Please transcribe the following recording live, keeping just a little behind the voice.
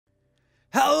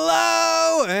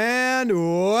Hello and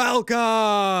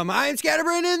welcome! I'm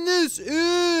Scatterbrain and this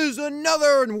is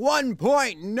another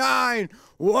 1.9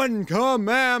 One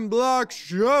Command Block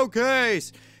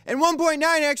Showcase. And 1.9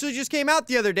 actually just came out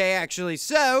the other day actually,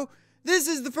 so this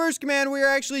is the first command we are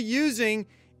actually using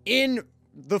in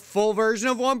the full version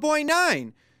of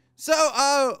 1.9. So,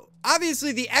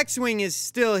 obviously the X-Wing is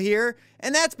still here,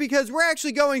 and that's because we're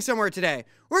actually going somewhere today.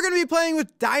 We're going to be playing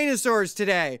with dinosaurs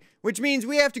today, which means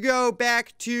we have to go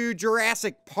back to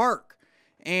Jurassic Park.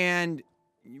 And,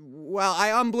 well,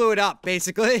 I unblew it up,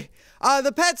 basically.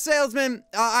 The pet salesman,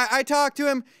 I talked to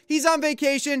him. He's on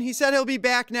vacation. He said he'll be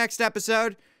back next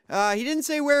episode. He didn't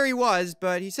say where he was,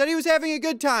 but he said he was having a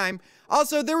good time.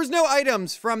 Also, there was no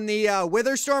items from the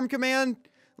Witherstorm command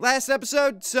last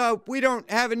episode, so we don't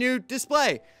have a new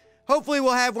display. Hopefully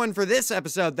we'll have one for this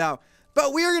episode, though.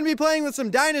 But we are going to be playing with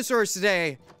some dinosaurs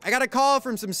today. I got a call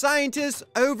from some scientists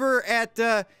over at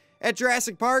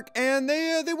Jurassic Park, and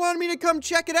they wanted me to come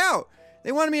check it out.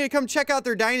 They wanted me to come check out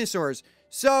their dinosaurs.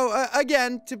 So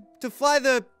again, to fly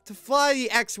the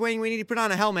X-Wing, we need to put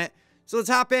on a helmet. So let's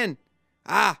hop in.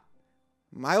 My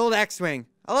old X-Wing.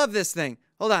 I love this thing.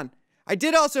 Hold on. I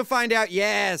did also find out,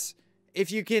 yes,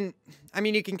 if you can,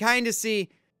 you can kind of see.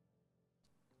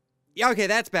 Yeah, okay,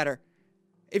 that's better.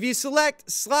 If you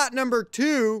select slot number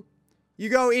 2, you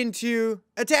go into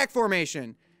attack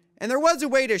formation. And there was a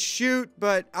way to shoot,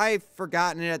 but I've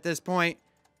forgotten it at this point.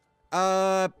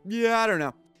 Yeah, I don't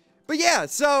know. But yeah,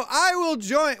 so I will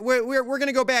join. We're going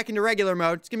to go back into regular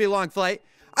mode. It's going to be a long flight.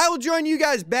 I will join you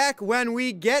guys back when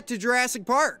we get to Jurassic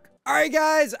Park. All right,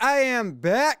 guys, I am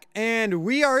back, and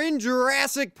we are in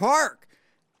Jurassic Park.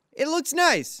 It looks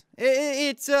nice.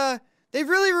 They've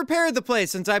really repaired the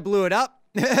place since I blew it up.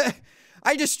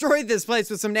 I destroyed this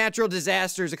place with some natural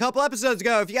disasters a couple episodes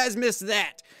ago, if you guys missed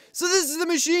that. So this is the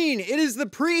machine. It is the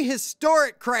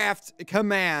PrehistoriCraft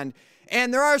command.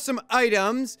 And there are some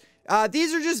items.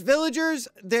 These are just villagers.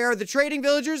 They are the trading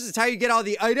villagers. It's how you get all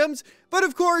the items. But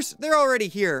of course, they're already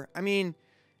here. I mean, it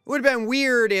would have been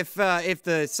weird if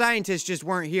the scientists just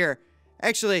weren't here.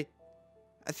 Actually,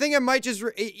 I think I might just,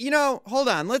 hold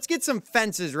on. Let's get some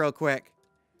fences real quick.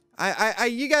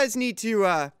 You guys need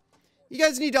to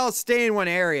all stay in one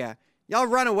area. Y'all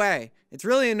run away. It's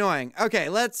really annoying. Okay,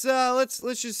 let's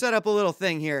just set up a little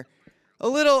thing here. A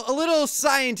little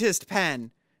scientist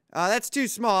pen. That's too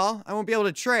small. I won't be able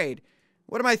to trade.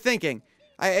 What am I thinking?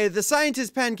 The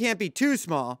scientist pen can't be too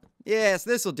small. Yes,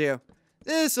 this'll do.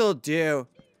 This'll do.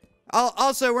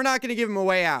 Also, we're not gonna give him a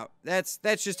way out. That's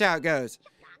just how it goes.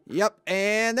 Yep,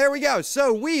 and there we go.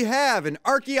 So we have an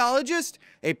archaeologist,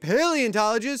 a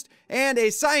paleontologist, and a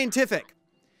scientific.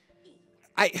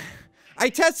 I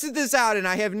tested this out and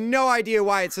I have no idea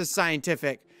why it says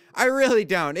scientific. I really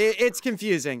don't. It's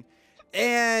confusing.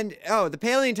 And, the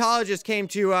paleontologist came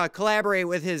to collaborate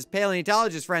with his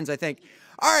paleontologist friends, I think.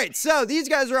 Alright, so these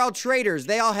guys are all traders.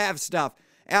 They all have stuff.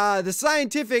 The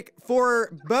scientific,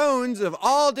 for bones of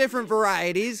all different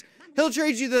varieties, he'll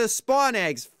trade you the spawn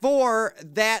eggs for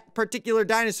that particular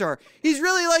dinosaur. He's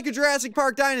really like a Jurassic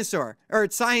Park dinosaur. Or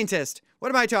scientist. What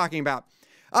am I talking about?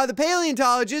 The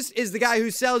paleontologist is the guy who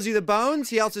sells you the bones.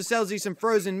 He also sells you some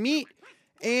frozen meat.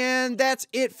 And that's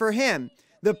it for him.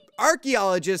 The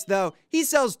archaeologist, though, he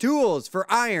sells tools for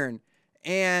iron.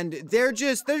 And they're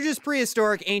just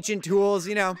prehistoric ancient tools,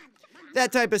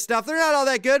 that type of stuff. They're not all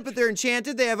that good, but they're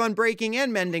enchanted. They have unbreaking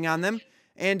and mending on them.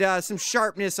 And some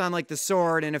sharpness on, like, the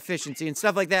sword and efficiency and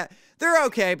stuff like that. They're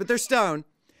okay, but they're stone.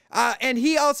 And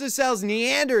he also sells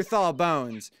Neanderthal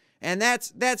bones. And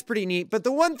that's pretty neat. But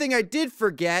the one thing I did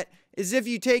forget is if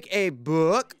you take a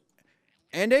book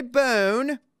and a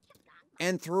bone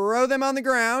and throw them on the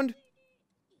ground,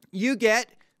 you get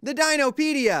the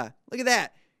Dinopedia. Look at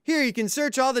that. Here you can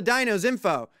search all the dinos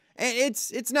info. And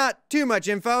it's not too much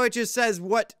info. It just says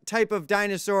what type of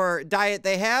dinosaur diet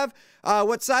they have,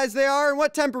 what size they are, and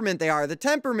what temperament they are. The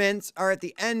temperaments are at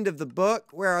the end of the book.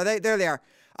 Where are they? There they are.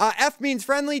 F means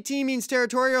friendly, T means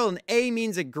territorial, and A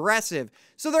means aggressive.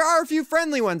 So there are a few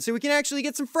friendly ones, so we can actually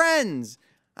get some friends.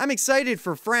 I'm excited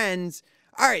for friends.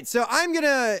 All right, so I'm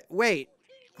gonna, wait,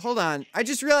 hold on. I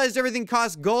just realized everything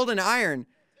costs gold and iron.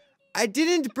 I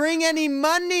didn't bring any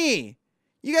money.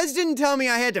 You guys didn't tell me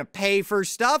I had to pay for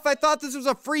stuff. I thought this was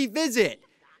a free visit.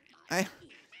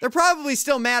 They're probably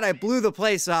still mad I blew the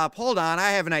place up. Hold on,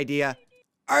 I have an idea.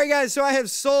 All right, guys, so I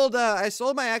have sold, I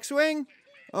sold my X-Wing.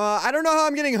 I don't know how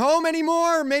I'm getting home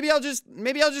anymore. Maybe I'll just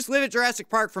live at Jurassic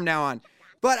Park from now on.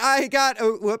 But I got,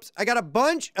 I got a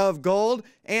bunch of gold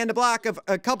and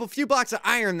a few blocks of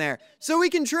iron there. So we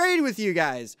can trade with you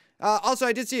guys. Also,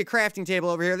 I did see a crafting table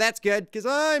over here. That's good, because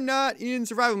I'm not in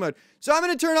survival mode. So I'm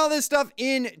going to turn all this stuff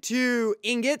into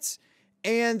ingots,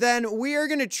 and then we are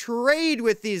going to trade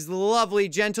with these lovely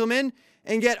gentlemen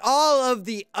and get all of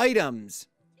the items.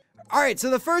 All right, so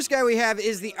the first guy we have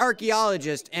is the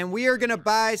archaeologist, and we are going to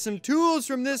buy some tools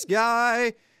from this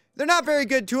guy. They're not very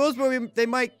good tools, but they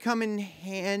might come in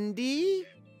handy.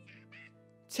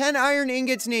 10 iron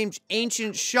ingots named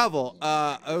Ancient Shovel.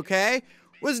 Okay.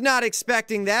 Was not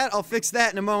expecting that. I'll fix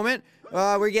that in a moment.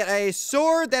 We get a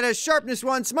sword that has sharpness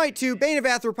 1, smite 2, bane of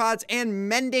arthropods, and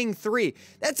mending 3.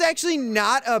 That's actually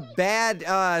not a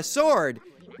bad sword.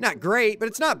 Not great, but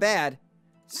it's not bad.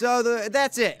 So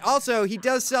that's it. Also, he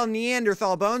does sell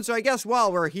Neanderthal bones, so I guess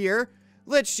while we're here,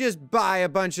 let's just buy a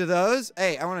bunch of those.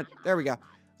 Hey, there we go.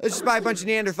 Let's just buy a bunch of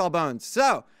Neanderthal bones.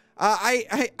 So,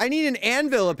 I need an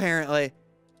anvil, apparently.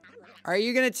 Are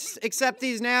you gonna accept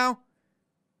these now?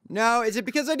 No? Is it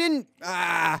because I didn't,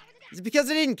 is it because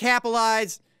I didn't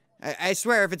capitalize? I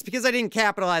swear, if it's because I didn't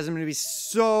capitalize, I'm gonna be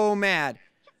so mad.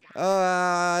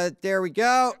 There we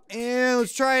go. And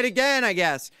let's try it again, I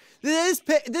guess.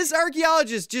 This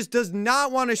archaeologist just does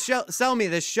not want to sell me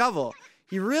this shovel.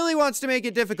 He really wants to make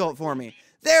it difficult for me.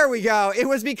 There we go. It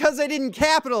was because I didn't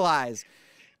capitalize.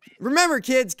 Remember,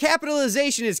 kids,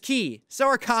 capitalization is key. So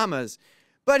are commas.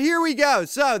 But here we go.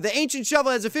 So, the ancient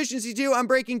shovel has efficiency 2,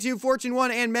 unbreaking 2, fortune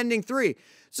 1, and mending 3.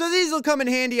 So these will come in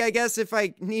handy, I guess, if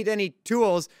I need any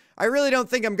tools. I really don't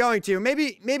think I'm going to.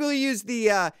 Maybe we'll use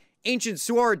the ancient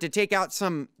sword to take out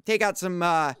some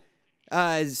the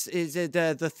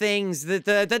things,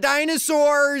 the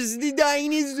dinosaurs, the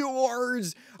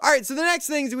dinosaurs. All right, so the next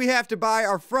things we have to buy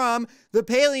are from the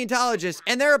paleontologist,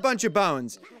 and they're a bunch of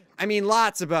bones. I mean,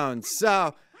 lots of bones.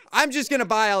 So I'm just gonna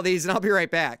buy all these, and I'll be right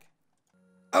back.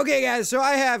 Okay, guys, so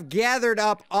I have gathered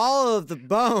up all of the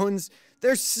bones.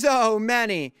 There's so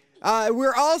many.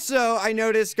 We're also, I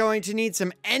noticed, going to need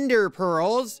some ender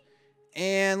pearls.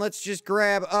 And let's just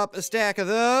grab up a stack of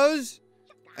those.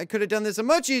 I could have done this a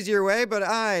much easier way, but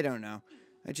I don't know.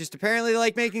 I just apparently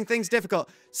like making things difficult.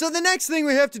 So the next thing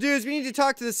we have to do is we need to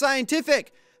talk to the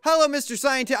scientific. Hello, Mr.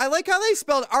 Scientist. I like how they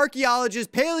spelled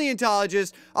archaeologist,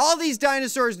 paleontologist, all these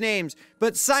dinosaurs' names,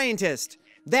 but scientist.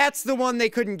 That's the one they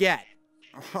couldn't get.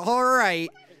 All right.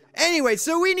 Anyway,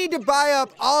 so we need to buy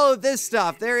up all of this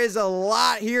stuff. There is a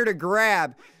lot here to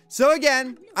grab. So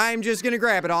again, I'm just going to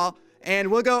grab it all, and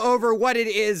we'll go over what it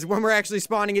is when we're actually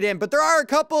spawning it in. But there are a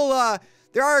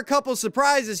couple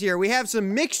surprises here. We have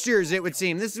some mixtures, it would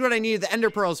seem. This is what I needed the ender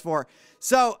pearls for.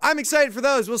 So I'm excited for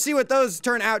those. We'll see what those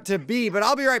turn out to be, but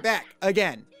I'll be right back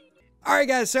again. All right,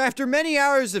 guys, so after many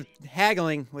hours of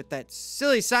haggling with that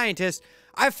silly scientist,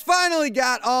 I finally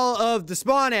got all of the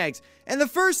spawn eggs. And the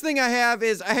first thing I have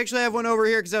is, I actually have one over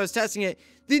here because I was testing it,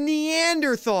 the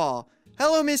Neanderthal.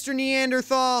 Hello, Mr.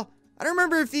 Neanderthal. I don't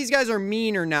remember if these guys are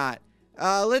mean or not.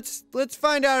 Let's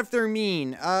find out if they're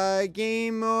mean.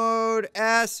 Game mode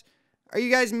S. Are you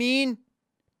guys mean?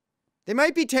 They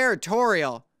might be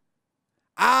territorial.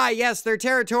 Ah, yes, they're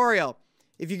territorial.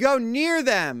 If you go near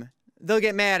them, they'll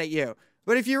get mad at you.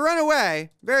 But if you run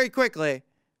away very quickly,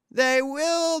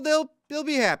 they'll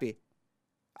be happy.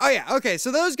 Oh yeah, okay,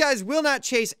 so those guys will not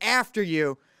chase after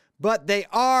you, but they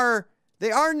are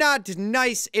not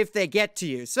nice if they get to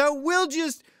you. So we'll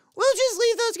just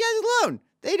leave those guys alone.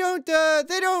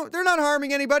 They're not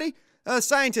harming anybody.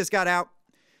 Scientists got out.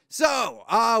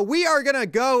 So, we are gonna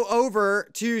go over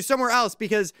to somewhere else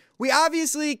because we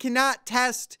obviously cannot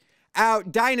test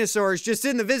out dinosaurs just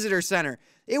in the visitor center.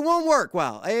 It won't work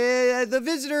well. Any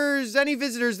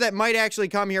visitors that might actually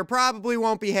come here probably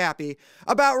won't be happy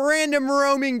about random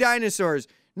roaming dinosaurs,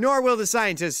 nor will the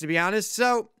scientists, to be honest.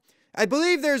 So, I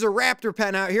believe there's a raptor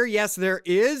pen out here. Yes, there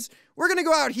is. We're gonna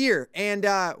go out here, and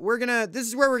this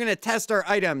is where we're gonna test our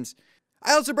items.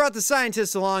 I also brought the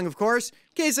scientists along, of course,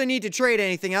 in case I need to trade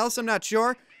anything else. I'm not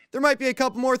sure. There might be a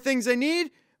couple more things I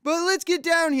need, but let's get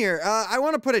down here. I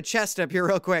want to put a chest up here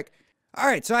real quick. All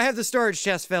right, so I have the storage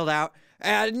chest filled out.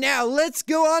 Now let's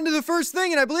go on to the first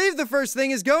thing, and I believe the first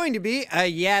thing is going to be,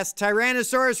 yes,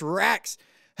 Tyrannosaurus Rex.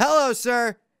 Hello,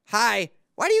 sir. Hi.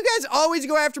 Why do you guys always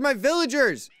go after my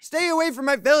villagers? Stay away from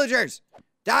my villagers.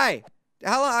 Die.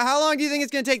 How long do you think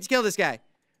it's going to take to kill this guy?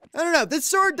 I don't know. This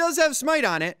sword does have smite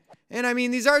on it. And I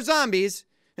mean, these are zombies.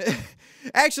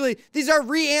 Actually, these are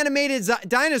reanimated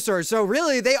dinosaurs. So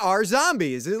really, they are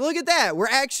zombies. Look at that. We're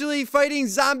actually fighting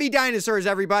zombie dinosaurs,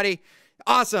 everybody.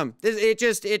 Awesome. It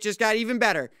just got even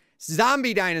better.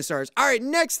 Zombie dinosaurs. All right,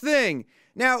 next thing.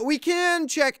 Now, we can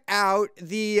check out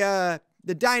the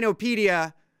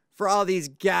Dinopedia for all these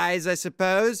guys, I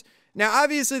suppose. Now,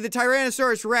 obviously, the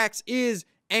Tyrannosaurus Rex is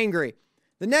angry.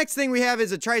 The next thing we have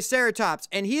is a Triceratops,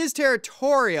 and he is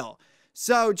territorial.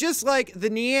 So just like the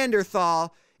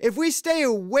Neanderthal, if we stay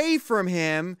away from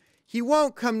him, he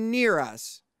won't come near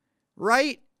us.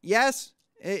 Right? Yes?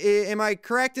 Am I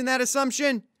correct in that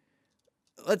assumption?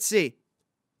 Let's see.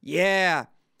 Yeah.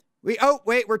 Oh,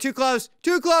 wait, we're too close.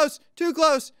 Too close. Too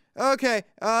close. Okay.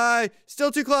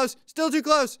 Still too close. Still too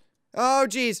close. Oh,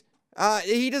 geez.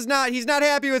 He's not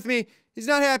happy with me. He's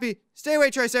not happy. Stay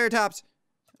away, Triceratops.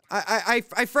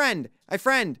 I friend.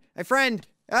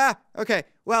 Ah, okay.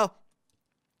 Well,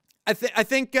 I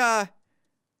think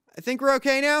we're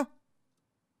okay now.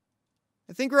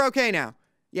 I think we're okay now.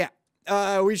 Yeah.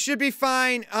 We should be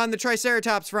fine on the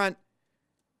Triceratops front.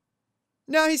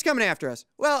 No, he's coming after us.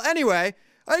 Well, anyway,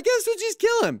 I guess we'll just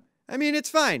kill him. I mean, it's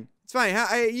fine. It's fine.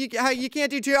 You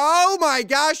can't do too. Oh my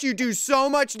gosh, you do so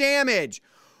much damage.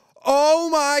 Oh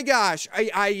my gosh.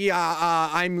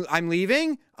 I'm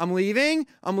leaving. I'm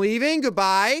leaving.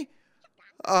 Goodbye.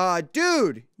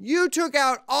 Dude, you took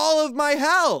out all of my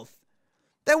health.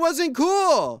 That wasn't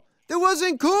cool.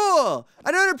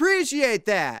 I don't appreciate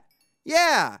that.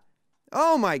 Yeah.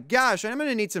 Oh my gosh, I'm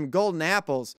gonna need some golden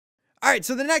apples. All right,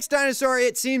 so the next dinosaur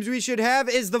it seems we should have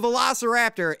is the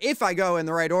Velociraptor. If I go in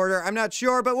the right order, I'm not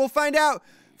sure, but we'll find out.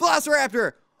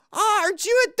 Velociraptor, aren't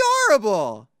you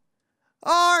adorable?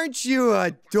 Aren't you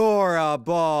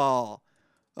adorable?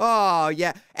 Oh,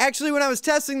 yeah. Actually, when I was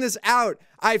testing this out,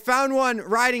 I found one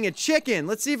riding a chicken.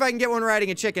 Let's see if I can get one riding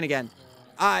a chicken again.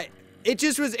 It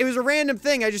was a random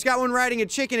thing. I just got one riding a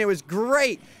chicken. It was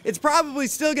great. It's probably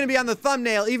still going to be on the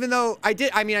thumbnail, even though I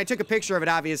took a picture of it,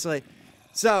 obviously.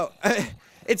 So,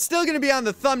 it's still going to be on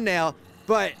the thumbnail,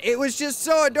 but it was just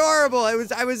so adorable.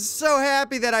 I was so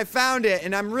happy that I found it,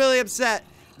 and I'm really upset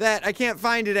that I can't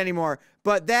find it anymore.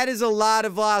 But that is a lot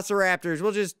of Velociraptors.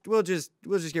 We'll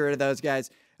just get rid of those guys.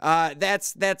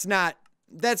 That's not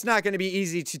going to be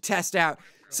easy to test out.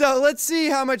 So, let's see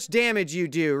how much damage you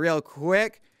do real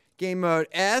quick. Game mode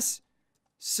S.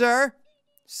 Sir.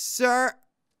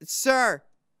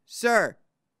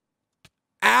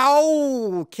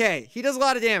 Ow! Okay, he does a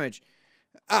lot of damage.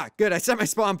 Ah, good. I set my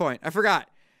spawn point. I forgot.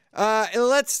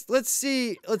 Let's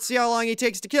see how long he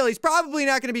takes to kill. He's probably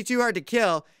not going to be too hard to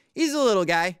kill. He's a little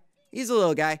guy.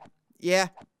 Yeah.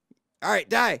 All right,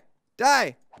 die.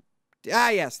 Ah,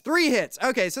 yes, 3 hits.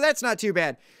 Okay, so that's not too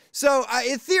bad. So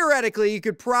theoretically, you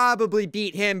could probably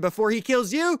beat him before he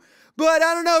kills you. But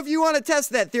I don't know if you want to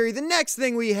test that theory. The next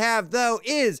thing we have, though,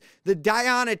 is the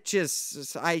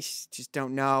Dionachus. I just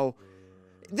don't know.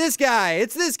 This guy.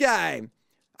 It's this guy.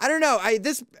 I don't know.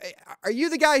 Are you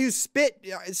the guy who spit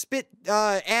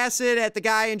acid at the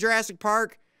guy in Jurassic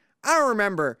Park? I don't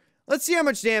remember. Let's see how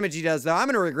much damage he does, though. I'm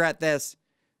going to regret this.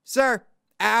 Sir.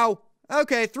 Ow.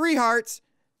 Okay, 3 hearts.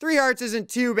 3 hearts isn't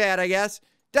too bad, I guess.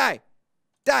 Die.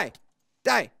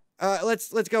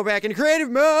 Let's go back into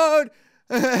creative mode.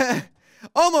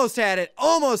 Almost had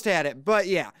it, but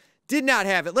yeah, did not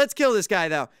have it. Let's kill this guy,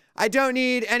 though. I don't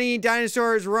need any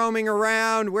dinosaurs roaming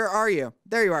around. Where are you?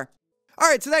 There you are. All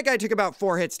right, so that guy took about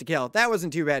 4 hits to kill. That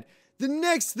wasn't too bad. The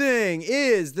next thing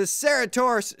is the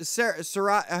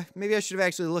maybe I should have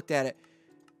actually looked at it.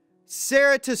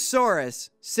 Ceratosaurus,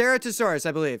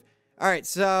 I believe. All right,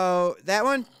 so that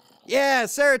one? Yeah,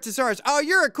 Ceratosaurus. Oh,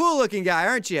 you're a cool looking guy,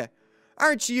 aren't you?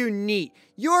 Aren't you neat?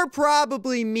 You're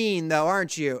probably mean, though,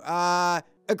 aren't you?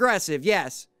 Aggressive,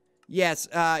 yes. Yes,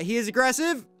 he is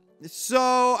aggressive.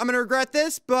 So, I'm gonna regret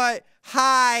this, but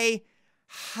hi.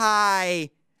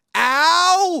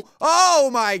 Ow! Oh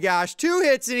my gosh, 2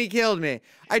 hits and he killed me.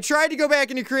 I tried to go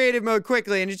back into creative mode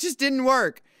quickly and it just didn't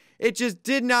work. It just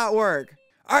did not work.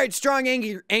 All right, strong,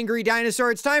 angry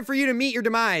dinosaur, it's time for you to meet your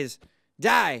demise.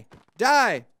 Die.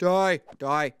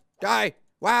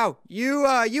 Wow,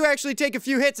 you actually take a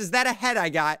few hits. Is that a head I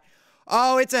got?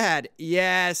 Oh, it's a head.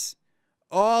 Yes.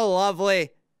 Oh, lovely.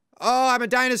 Oh, I'm a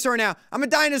dinosaur now. I'm a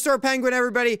dinosaur penguin,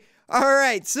 everybody. All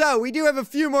right, so we do have a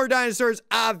few more dinosaurs,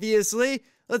 obviously.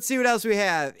 Let's see what else we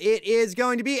have. It is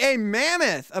going to be a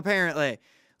mammoth, apparently.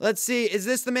 Let's see, is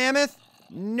this the mammoth?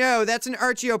 No, that's an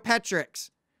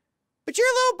Archaeopteryx. But you're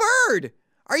a little bird.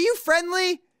 Are you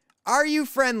friendly?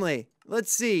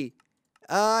 Let's see.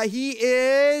 He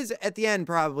is at the end,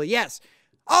 probably. Yes.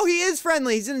 Oh, he is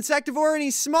friendly. He's an insectivore and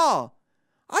he's small.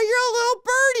 Oh, you're a little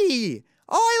birdie.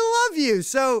 Oh, I love you.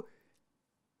 So,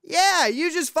 yeah,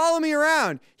 you just follow me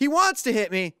around. He wants to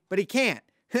hit me, but he can't.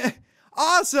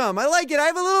 Awesome. I like it. I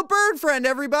have a little bird friend,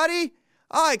 everybody.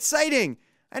 Oh, exciting.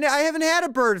 I haven't had a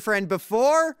bird friend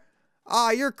before.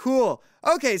 Ah, you're cool.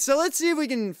 Okay, so let's see if we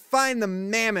can find the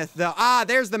mammoth, though. Ah,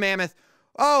 there's the mammoth.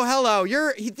 Oh, hello.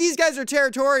 These guys are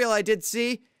territorial, I did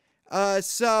see.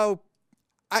 So,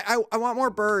 I want more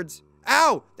birds.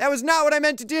 Ow! That was not what I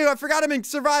meant to do. I forgot I'm in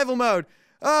survival mode.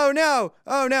 Oh, no.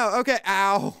 Oh, no. Okay.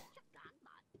 Ow.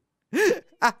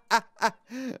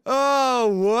 Oh,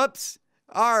 whoops.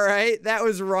 All right. That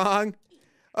was wrong.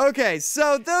 Okay,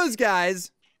 so those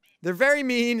guys, they're very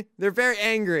mean. They're very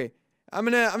angry. I'm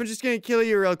just gonna kill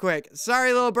you real quick.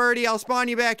 Sorry, little birdie. I'll spawn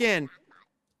you back in.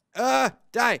 Die.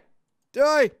 Die.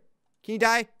 Can you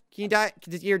die? Can you die?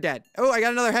 You're dead. Oh, I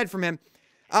got another head from him.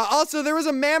 Also, there was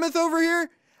a mammoth over here.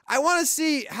 I want to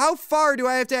see how far do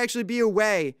I have to actually be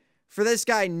away for this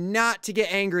guy not to get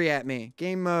angry at me.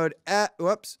 Game mode.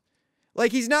 Whoops.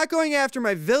 Like, he's not going after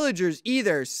my villagers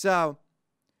either, so...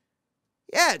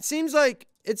 Yeah, it seems like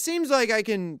I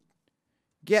can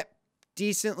get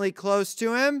decently close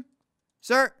to him.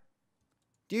 Sir?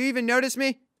 Do you even notice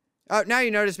me? Oh, now you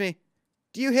notice me.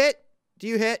 Do you hit? Do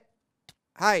you hit?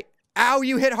 Hi. Ow,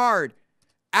 you hit hard.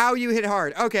 Ow, you hit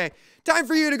hard. Okay. Time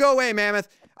for you to go away, mammoth.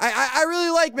 I really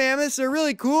like mammoths. They're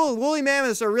really cool. Woolly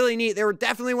mammoths are really neat. They were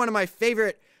definitely one of my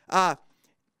favorite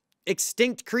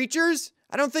extinct creatures.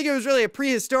 I don't think it was really a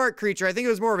prehistoric creature. I think it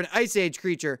was more of an ice age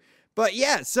creature. But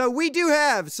yeah, so we do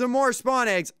have some more spawn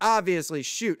eggs, obviously.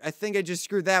 Shoot, I think I just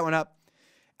screwed that one up.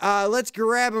 Let's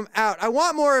grab them out. I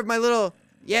want more of my little,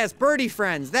 yes, birdie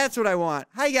friends. That's what I want.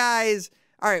 Hi, guys.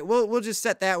 All right, we'll just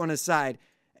set that one aside.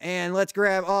 And let's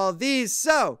grab all of these.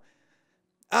 So,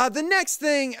 the next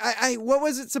thing, what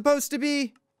was it supposed to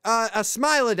be? A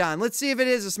Smilodon. Let's see if it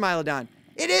is a Smilodon.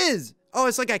 It is. Oh,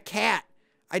 it's like a cat.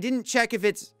 I didn't check if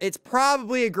it's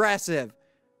probably aggressive.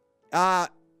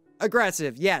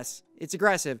 Aggressive, yes, it's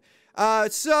aggressive.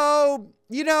 So,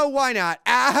 you know, why not?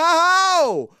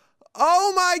 Ow!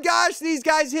 Oh my gosh, these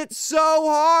guys hit so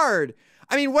hard.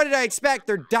 I mean, what did I expect?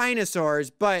 They're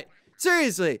dinosaurs, but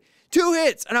seriously, 2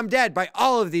 hits and I'm dead by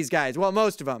all of these guys. Well,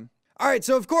 most of them. All right,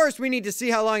 so of course we need to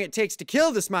see how long it takes to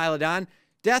kill the Smilodon.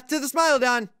 Death to the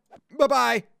Smilodon.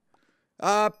 Bye-bye.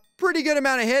 Pretty good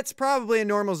amount of hits, probably a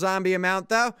normal zombie amount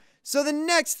though. So the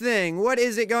next thing, what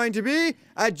is it going to be?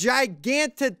 A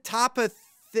Gigantopithecus.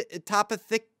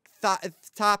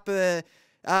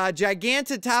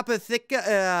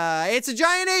 It's a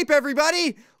giant ape,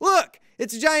 everybody. Look,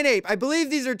 it's a giant ape. I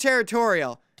believe these are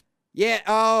territorial. Yeah,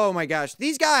 oh my gosh.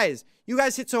 These guys, you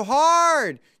guys hit so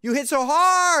hard. You hit so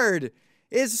hard.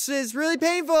 It's really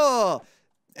painful.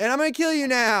 And I'm gonna kill you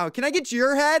now. Can I get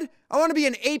your head? I want to be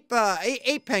an ape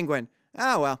penguin.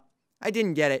 Oh, well, I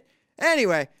didn't get it.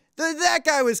 Anyway. That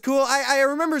guy was cool. I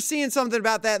remember seeing something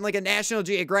about that in like a National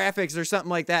Geographic or something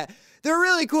like that. They're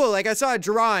really cool. Like I saw a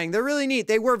drawing. They're really neat.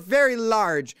 They were very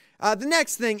large. The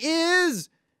next thing is,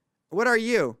 what are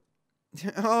you?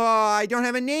 Oh, I don't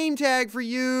have a name tag for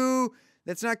you.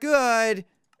 That's not good.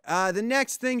 The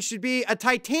next thing should be a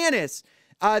Titanus.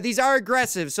 These are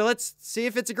aggressive. So let's see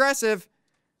if it's aggressive.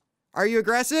 Are you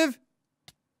aggressive?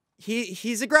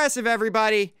 He's aggressive,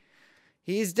 everybody.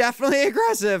 He's definitely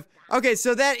aggressive. Okay,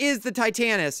 so that is the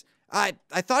Titanus. I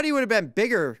thought he would have been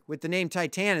bigger with the name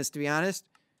Titanus, to be honest.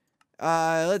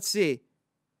 Let's see.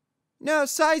 No,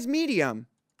 size medium.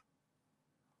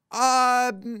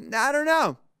 I don't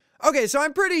know. Okay, so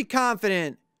I'm pretty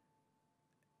confident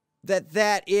that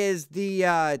that is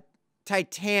the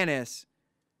Titanus.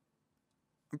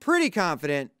 I'm pretty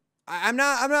confident. I'm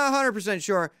not 100%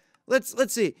 sure.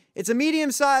 Let's see. It's a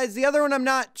medium size. The other one I'm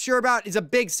not sure about is a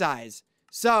big size.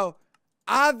 So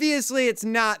obviously, it's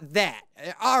not that.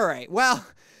 All right, well,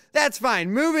 that's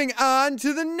fine. Moving on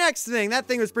to the next thing. That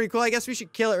thing was pretty cool. I guess we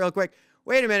should kill it real quick.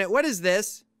 Wait a minute. What is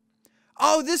this?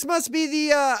 Oh, this must be the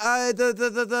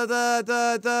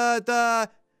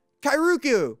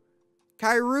Kairuku.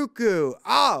 Kairuku.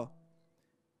 Oh.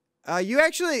 You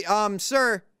actually,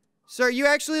 sir, you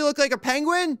actually look like a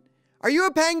penguin? Are you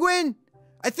a penguin?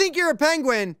 I think you're a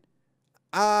penguin.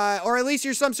 Or at least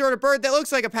you're some sort of bird that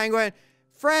looks like a penguin.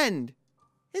 Friend.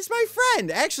 It's my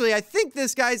friend. Actually, I think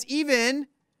this guy's even.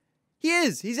 He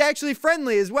is. He's actually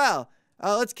friendly as well.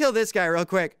 Let's kill this guy real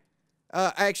quick.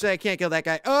 Actually, I can't kill that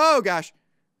guy. Oh, gosh.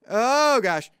 Oh,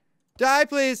 gosh. Die,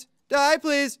 please. Die,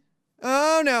 please.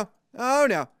 Oh, no. Oh,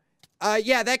 no.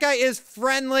 Yeah, that guy is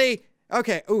friendly.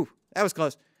 Okay. Ooh, that was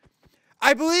close.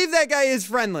 I believe that guy is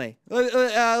friendly.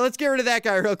 Let's get rid of that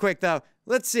guy real quick, though.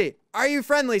 Let's see. Are you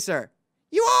friendly, sir?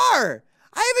 You are!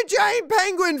 I have a giant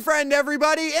penguin friend,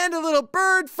 everybody, and a little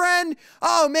bird friend.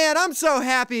 Oh, man, I'm so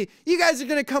happy. You guys are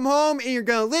going to come home, and you're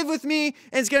going to live with me,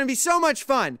 and it's going to be so much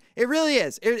fun. It really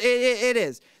is. It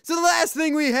is. So the last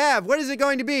thing we have, what is it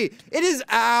going to be? It is,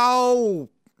 ow.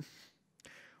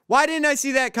 Why didn't I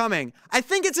see that coming? I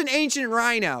think it's an ancient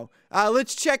rhino.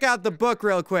 Let's check out the book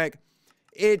real quick.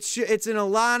 It's an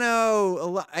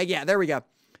yeah, there we go.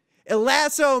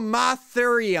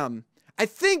 Elassomotherium. I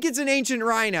think it's an ancient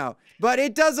rhino. but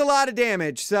it does a lot of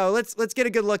damage. So let's get a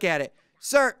good look at it.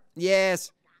 Sir,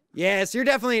 yes, you're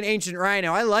definitely an ancient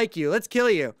rhino. I like you. Let's kill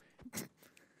you.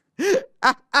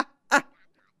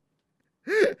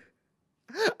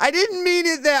 I didn't mean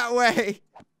it that way.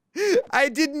 I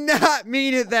did not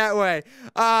mean it that way.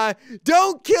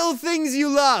 Don't kill things you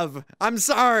love. I'm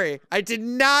sorry. I did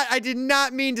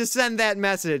not mean to send that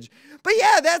message. But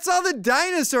yeah, that's all the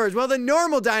dinosaurs. Well, the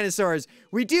normal dinosaurs.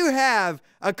 We do have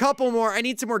a couple more. I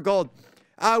need some more gold.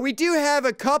 We do have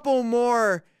a couple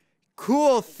more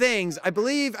cool things. I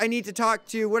believe I need to talk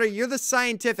to, you're the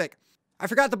scientific. I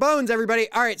forgot the bones,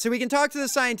 everybody. All right, so we can talk to the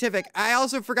scientific. I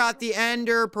also forgot the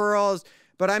ender pearls,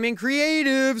 but I'm in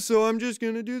creative, so I'm just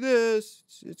gonna do this.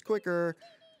 It's quicker.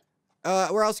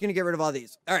 We're also gonna get rid of all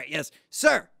these. All right, yes.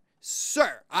 Sir,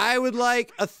 I would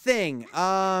like a thing.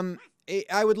 I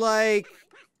would like,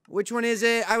 which one is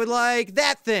it? I would like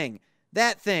that thing.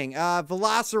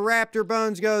 Velociraptor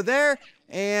bones go there,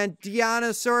 and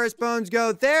Dinosaurus bones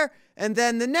go there. And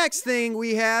then the next thing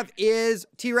we have is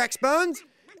T-Rex bones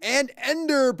and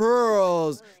ender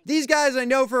pearls. These guys, I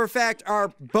know for a fact,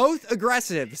 are both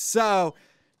aggressive, so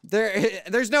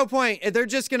there's no point. They're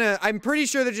just gonna, I'm pretty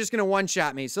sure they're just gonna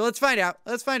one-shot me. So let's find out.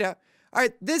 All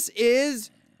right, this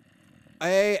is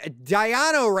a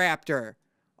Dino-raptor.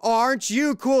 Oh, aren't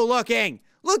you cool looking?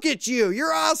 Look at you,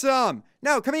 you're awesome.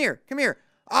 No, come here.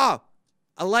 Oh,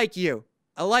 I like you.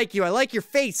 I like your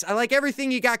face. I like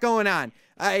everything you got going on.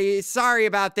 Sorry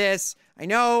about this. I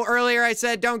know earlier I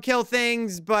said don't kill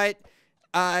things, but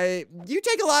you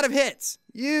take a lot of hits.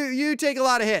 You take a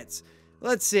lot of hits.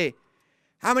 Let's see.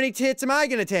 How many hits am I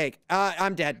gonna take?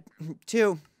 I'm dead.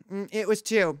 2. It was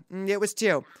 2.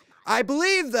 I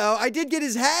believe, though, I did get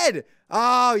his head.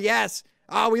 Oh, yes.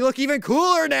 Oh, we look even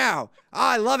cooler now. Oh,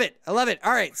 I love it. All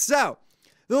right, so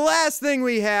the last thing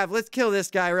we have, let's kill this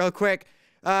guy real quick.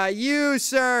 You,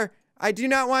 sir, I do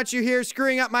not want you here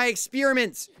screwing up my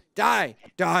experiments. Die.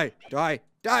 All right,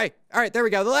 there we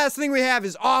go. The last thing we have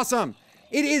is awesome.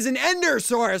 It is an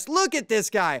Endersaurus. Look at this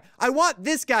guy. I want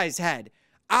this guy's head.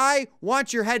 I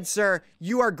want your head, sir.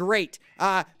 You are great.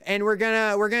 And we're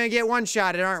gonna get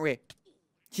one-shotted, aren't we?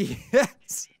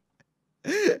 Yes.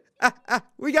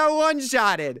 We got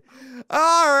one-shotted.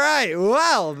 All right,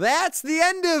 well, that's the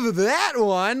end of that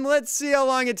one. Let's see how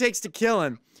long it takes to kill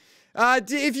him.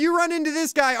 If you run into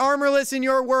this guy armorless in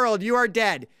your world, you are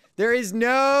dead. There is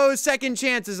no second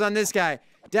chances on this guy.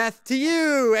 Death to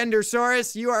you,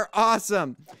 Endersaurus. You are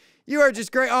awesome. You are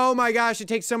just great. Oh my gosh, it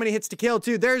takes so many hits to kill,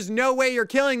 too. There's no way you're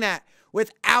killing that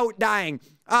without dying.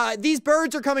 These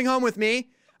birds are coming home with me.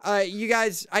 You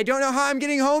guys, I don't know how I'm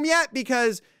getting home yet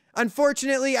because,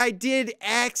 unfortunately, I did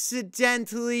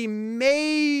accidentally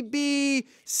maybe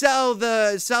sell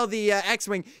the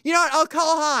X-Wing. You know what? I'll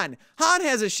call Han. Han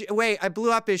has a wait, I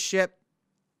blew up his ship.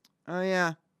 Oh,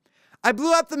 yeah. I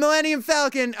blew up the Millennium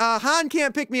Falcon. Han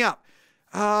can't pick me up.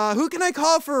 Who can I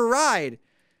call for a ride?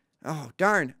 Oh,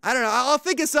 darn. I don't know. I'll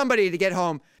think of somebody to get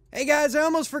home. Hey, guys, I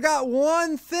almost forgot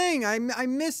one thing. I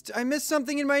missed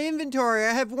something in my inventory.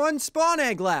 I have one spawn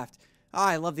egg left. Oh,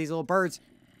 I love these little birds.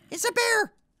 It's a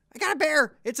bear. I got a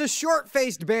bear. It's a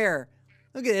short-faced bear.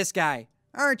 Look at this guy.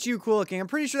 Aren't you cool looking? I'm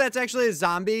pretty sure that's actually a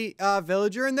zombie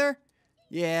villager in there.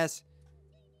 Yes.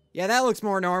 Yeah, that looks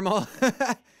more normal.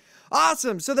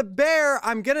 Awesome. So the bear,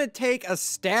 I'm going to take a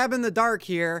stab in the dark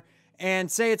here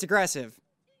and say it's aggressive.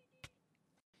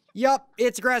 Yup,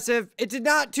 it's aggressive. It did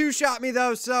not two-shot me,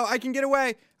 though, so I can get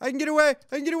away.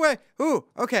 Ooh,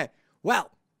 okay. Well,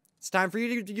 it's time for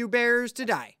you bears to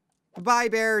die. Bye-bye,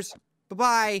 bears.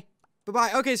 Bye-bye.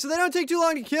 Okay, so they don't take too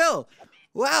long to kill.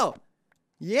 Wow.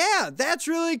 Yeah, that's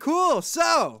really cool.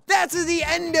 So, that's the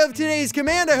end of today's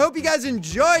command. I hope you guys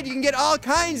enjoyed. You can get all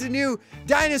kinds of new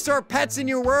dinosaur pets in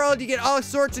your world. You get all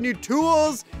sorts of new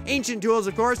tools, ancient tools,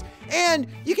 of course. And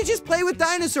you can just play with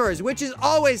dinosaurs, which is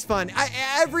always fun.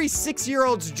 Every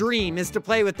 6-year-old's dream is to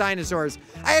play with dinosaurs.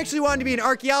 I actually wanted to be an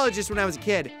archaeologist when I was a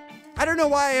kid. I don't know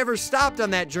why I ever stopped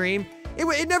on that dream.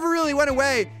 It never really went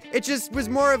away. It just was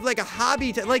more of like a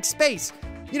hobby, like space.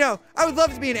 You know, I would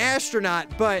love to be an astronaut,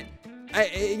 but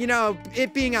you know,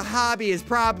 it being a hobby is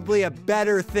probably a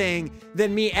better thing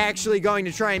than me actually going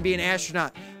to try and be an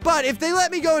astronaut. But if they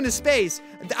let me go into space,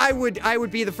 I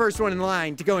would be the first one in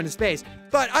line to go into space.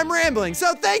 But I'm rambling,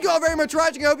 so thank you all very much for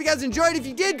watching. I hope you guys enjoyed. If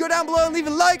you did, go down below and leave a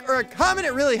like or a comment.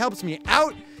 It really helps me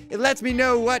out. It lets me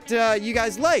know what you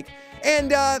guys like.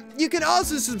 And you can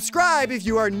also subscribe if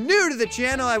you are new to the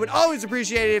channel. I would always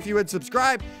appreciate it if you would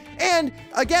subscribe. And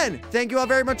again, thank you all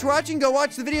very much for watching. Go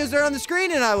watch the videos that are on the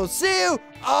screen, and I will see you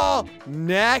all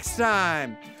next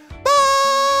time.